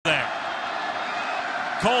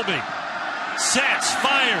Colby. Sets,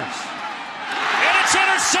 fires. And it's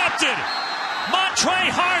intercepted.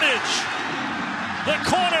 Montre Hartage, the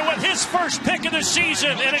corner with his first pick of the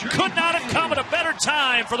season, and it could not have come at a better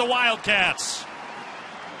time for the Wildcats.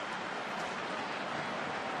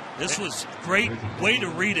 This was a great way to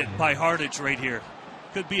read it by Hartage right here.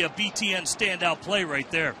 Could be a BTN standout play right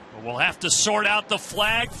there. We'll have to sort out the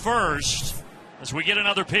flag first as we get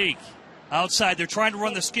another peek. Outside, they're trying to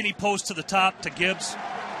run the skinny post to the top to Gibbs.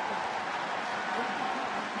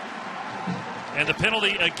 And the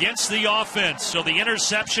penalty against the offense. So the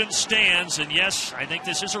interception stands. And yes, I think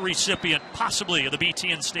this is a recipient possibly of the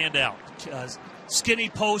BTN standout. Skinny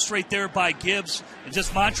post right there by Gibbs. And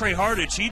just Montre Hartage.